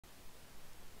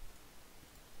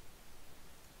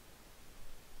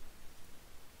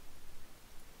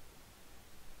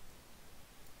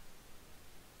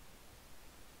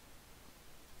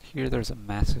Here there's a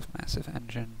massive, massive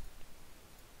engine.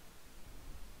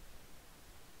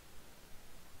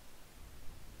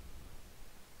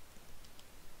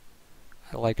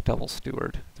 I like double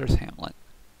steward. There's Hamlet.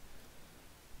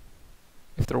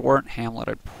 If there weren't Hamlet,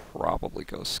 I'd probably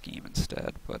go scheme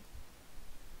instead, but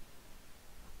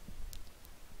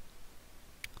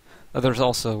there's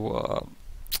also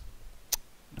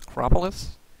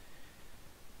Necropolis.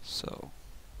 So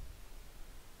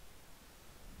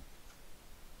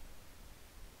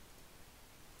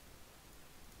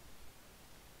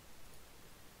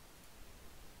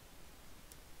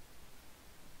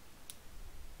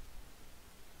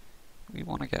we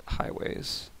want to get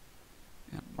highways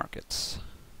and markets.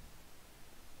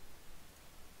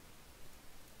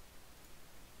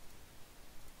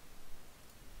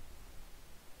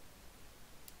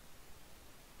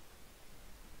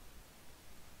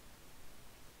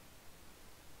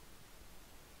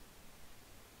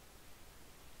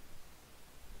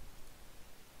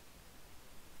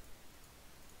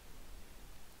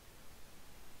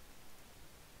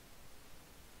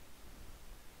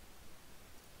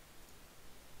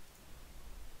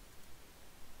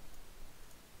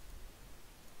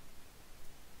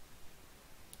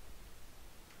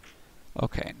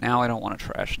 Okay, now I don't want to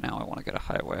trash, now I want to get a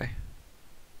highway.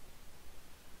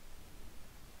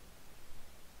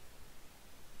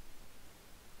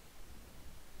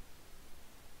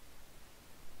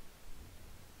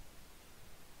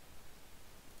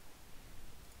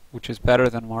 Which is better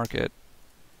than market.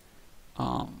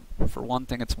 For one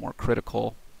thing, it's more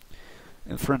critical.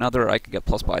 And for another, I can get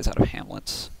plus buys out of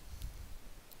Hamlets.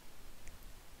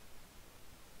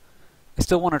 I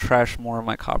still want to trash more of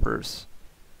my coppers.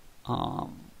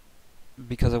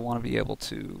 Because I want to be able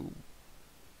to...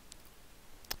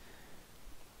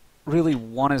 Really,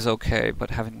 one is okay,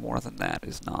 but having more than that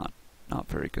is not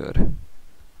very good.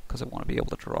 Because I want to be able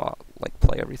to draw, like,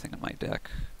 play everything in my deck.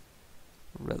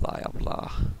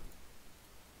 Reliable.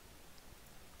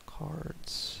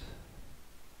 Cards.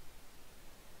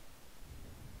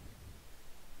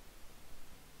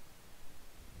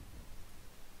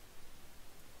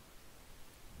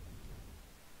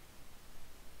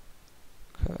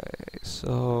 Okay,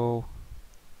 so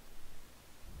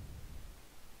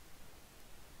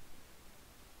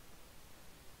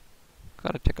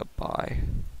gotta take a buy.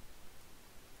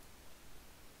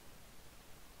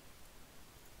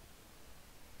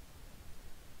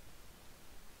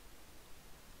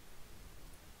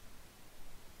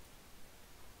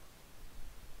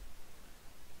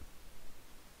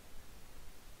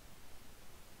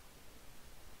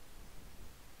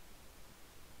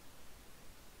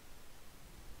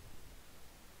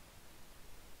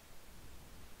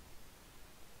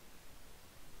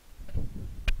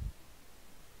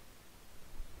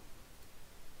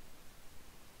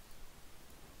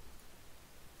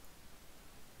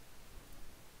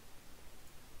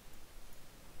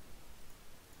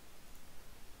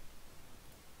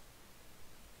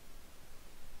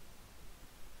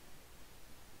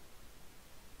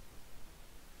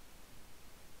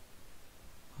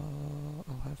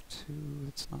 I'll have two,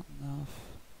 that's not enough.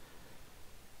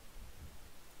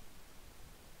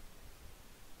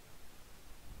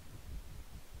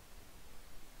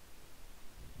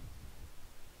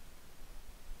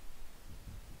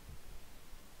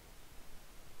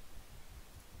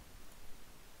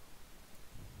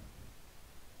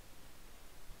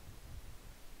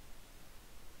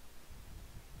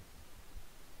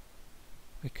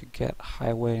 We could get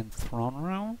highway and throne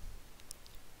room.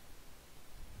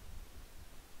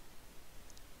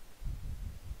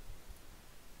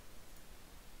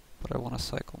 But I want to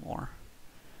cycle more.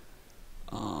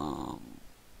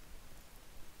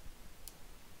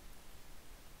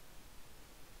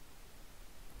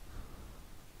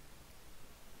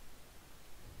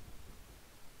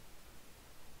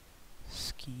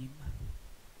 Scheme.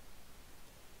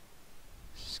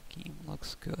 Scheme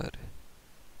looks good.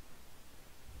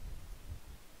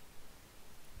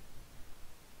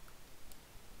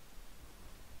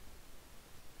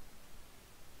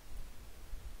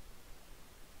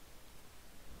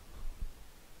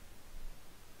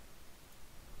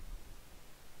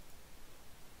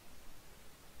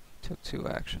 Took two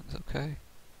actions, okay.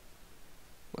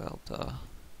 Well, duh.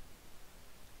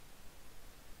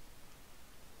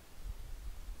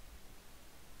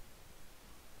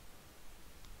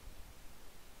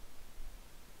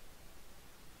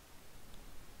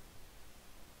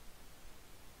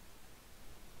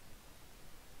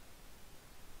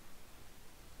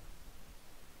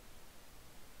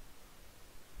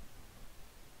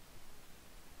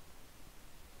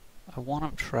 I want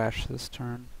to trash this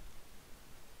turn.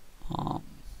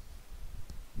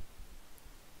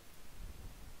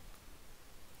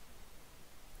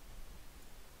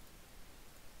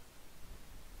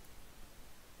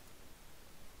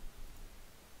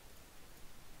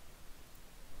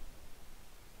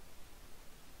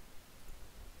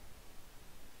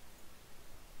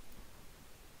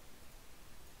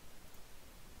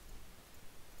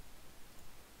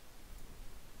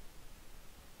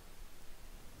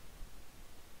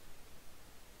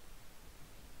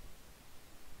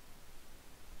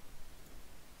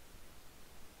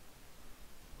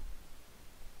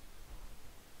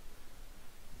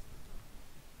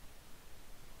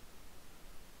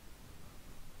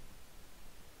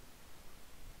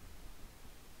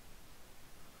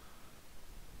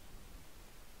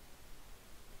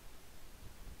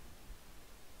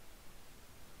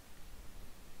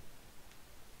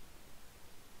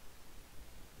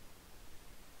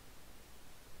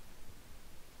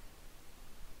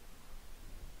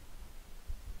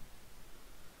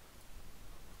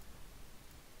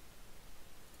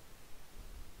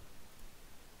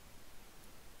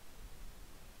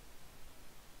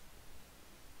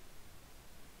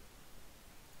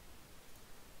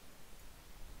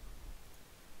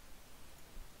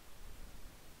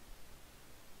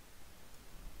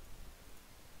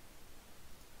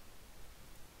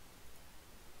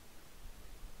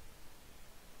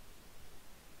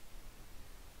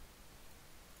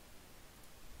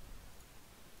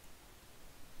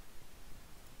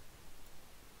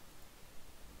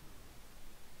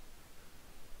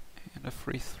 a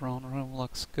free throne room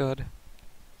looks good.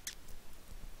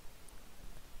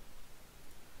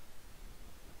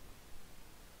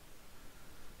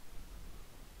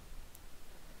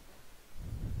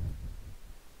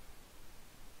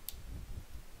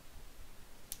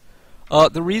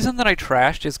 The reason that I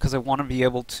trashed is because I want to be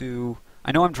able to...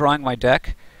 I know I'm drawing my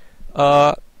deck.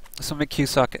 So McQ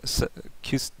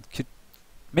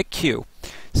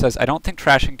says, I don't think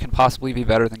trashing can possibly be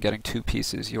better than getting 2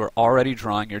 pieces. You are already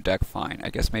drawing your deck fine. I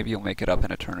guess maybe you'll make it up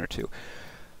in a turn or 2.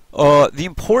 The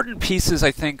important pieces,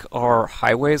 I think, are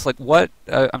highways. Like what...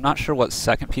 I'm not sure what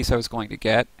second piece I was going to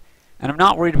get. And I'm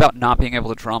not worried about not being able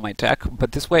to draw my deck,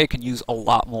 but this way I can use a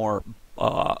lot more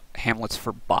hamlets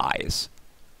for buys.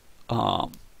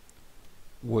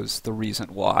 Was the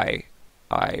reason why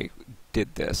I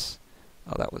did this.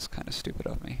 Oh, that was kind of stupid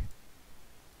of me.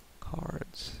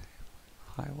 Cards,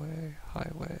 highway,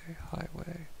 highway,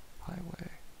 highway, highway,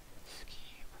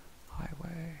 scheme,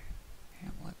 highway,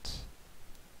 hamlets.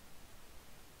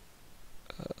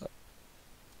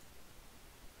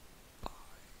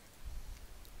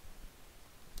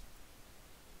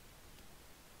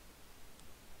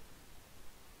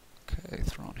 Okay,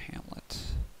 throne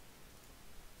hamlets.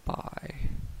 Buy.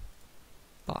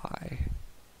 Buy.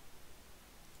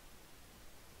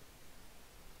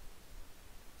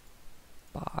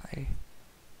 Buy.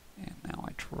 And now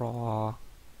I draw.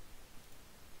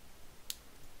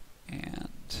 And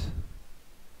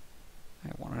I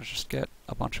want to just get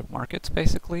a bunch of markets,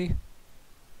 basically.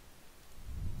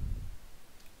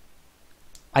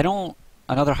 I don't...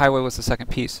 Another highway was the second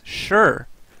piece. Sure.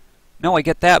 No, I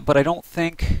get that, but I don't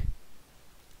think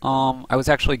I was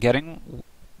actually getting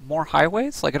more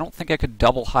highways. Like, I don't think I could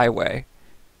double highway.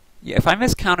 Yeah, if I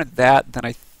miscounted that, then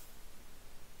I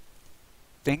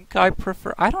think I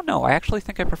prefer... I don't know. I actually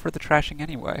think I prefer the trashing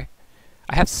anyway.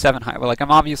 I have 7 highway. Like,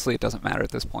 I'm obviously... It doesn't matter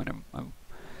at this point.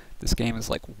 This game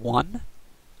is like 1.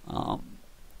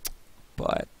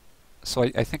 But... So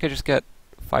I think I just get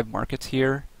 5 markets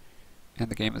here, and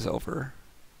the game is over.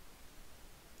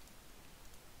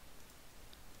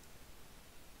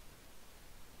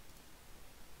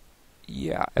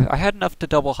 Yeah, if I had enough to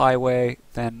double highway,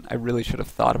 then I really should have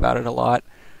thought about it a lot.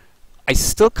 I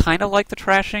still kind of like the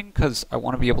trashing, because I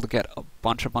want to be able to get a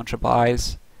bunch of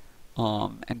buys.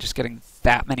 And just getting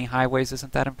that many highways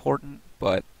isn't that important,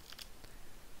 but...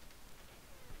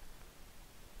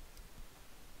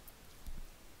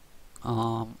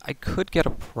 I could get a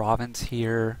province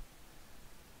here.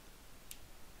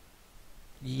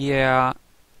 Yeah,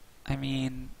 I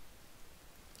mean...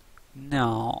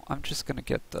 No, I'm just gonna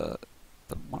get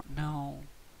no.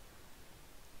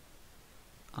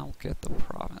 I'll get the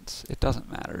province. It doesn't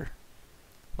matter.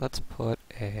 Let's put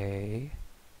a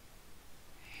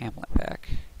hamlet back.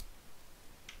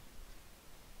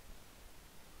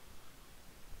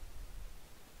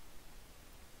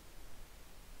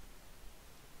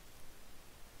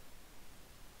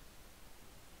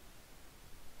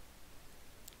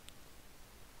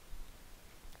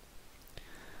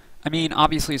 I mean,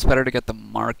 obviously it's better to get the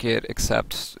market,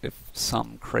 except if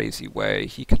some crazy way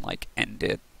he can, like, end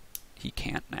it. He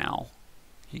can't now.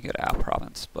 He can get out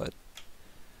province, but...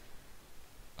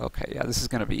 Okay, yeah, this is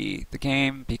going to be the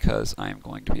game, because I'm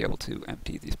going to be able to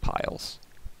empty these piles.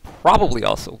 Probably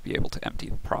also be able to empty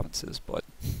the provinces, but...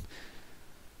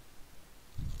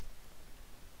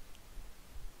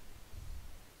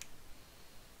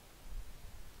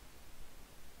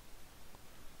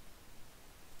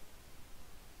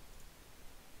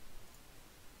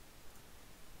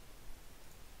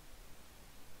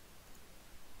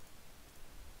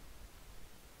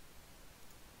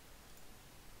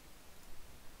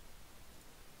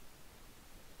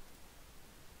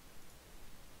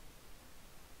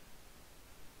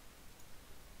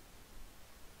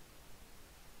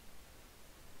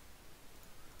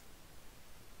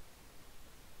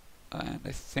 And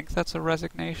I think that's a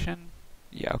resignation.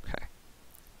 Yeah, okay.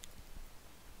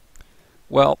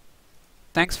 Well,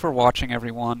 thanks for watching,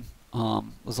 everyone. It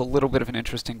was a little bit of an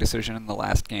interesting decision in the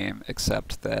last game,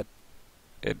 except that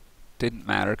it didn't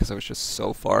matter because I was just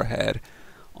so far ahead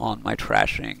on my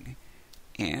trashing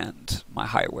and my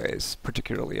highways.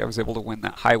 Particularly, I was able to win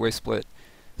that highway split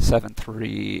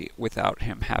 7-3 without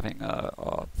him having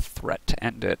a threat to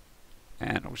end it,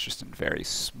 and it was just in very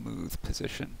smooth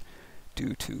position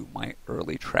due to my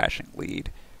early trashing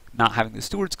lead. Not having the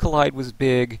Stewards collide was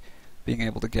big. Being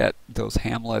able to get those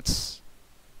hamlets,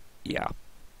 yeah.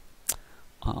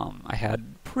 I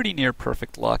had pretty near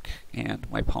perfect luck, and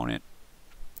my opponent,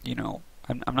 you know,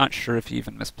 I'm not sure if he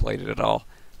even misplayed it at all.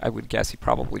 I would guess he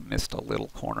probably missed a little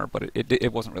corner, but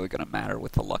it wasn't really going to matter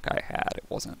with the luck I had. It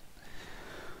wasn't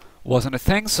wasn't a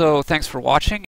thing. So thanks for watching.